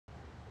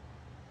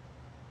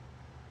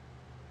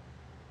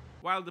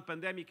While the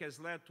pandemic has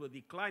led to a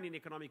decline in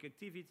economic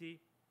activity,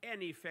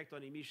 any effect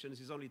on emissions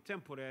is only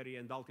temporary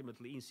and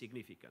ultimately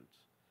insignificant.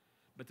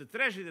 But the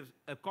tragedy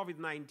of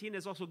COVID-19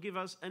 has also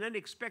given us an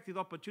unexpected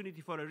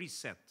opportunity for a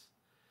reset.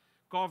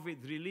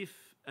 COVID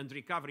relief and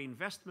recovery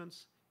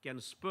investments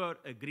can spur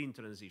a green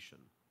transition.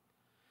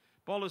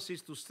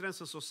 Policies to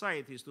strengthen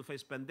societies to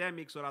face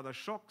pandemics or other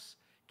shocks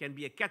can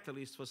be a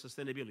catalyst for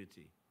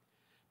sustainability.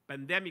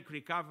 Pandemic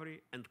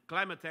recovery and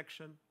climate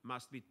action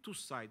must be two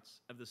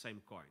sides of the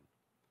same coin.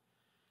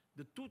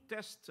 The two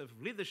tests of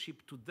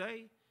leadership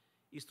today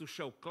is to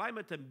show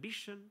climate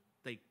ambition,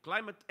 take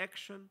climate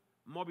action,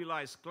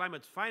 mobilize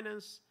climate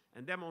finance,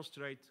 and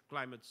demonstrate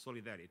climate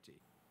solidarity.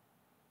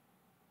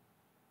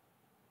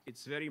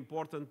 It's very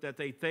important that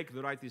they take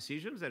the right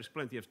decisions. There's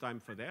plenty of time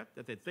for that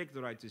they take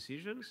the right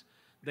decisions,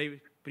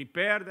 they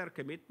prepare their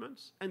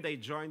commitments, and they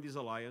join this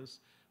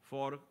alliance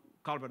for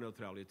carbon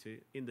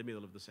neutrality in the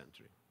middle of the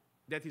century.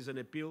 That is an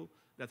appeal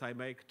that I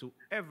make to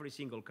every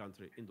single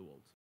country in the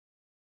world.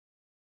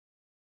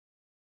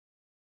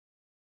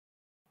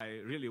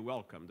 I really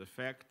welcome the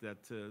fact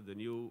that the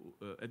new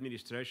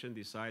administration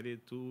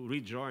decided to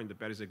rejoin the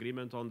Paris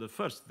Agreement on the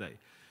first day.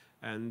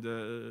 And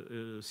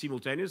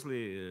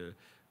simultaneously,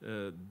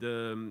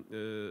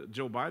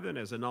 Joe Biden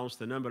has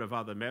announced a number of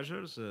other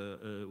measures.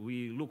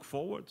 We look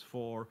forward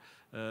for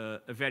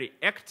a very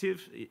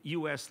active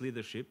US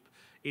leadership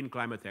in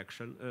climate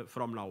action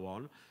from now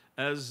on,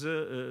 as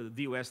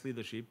the US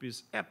leadership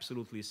is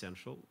absolutely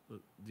essential.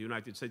 The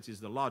United States is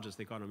the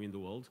largest economy in the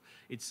world.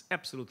 It's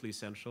absolutely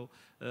essential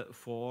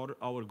for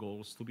our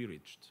goals to be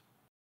reached.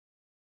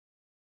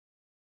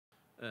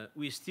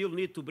 We still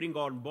need to bring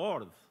on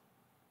board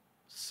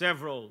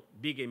several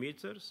big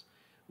emitters.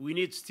 We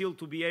need still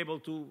to be able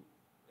to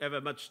have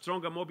a much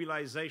stronger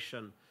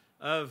mobilization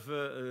of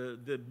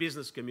the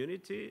business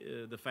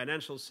community, the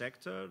financial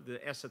sector,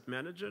 the asset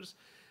managers.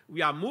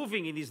 We are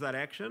moving in this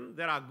direction.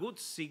 There are good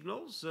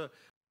signals.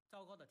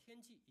 糟糕的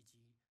天气以及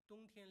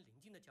冬天临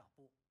近的脚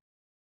步，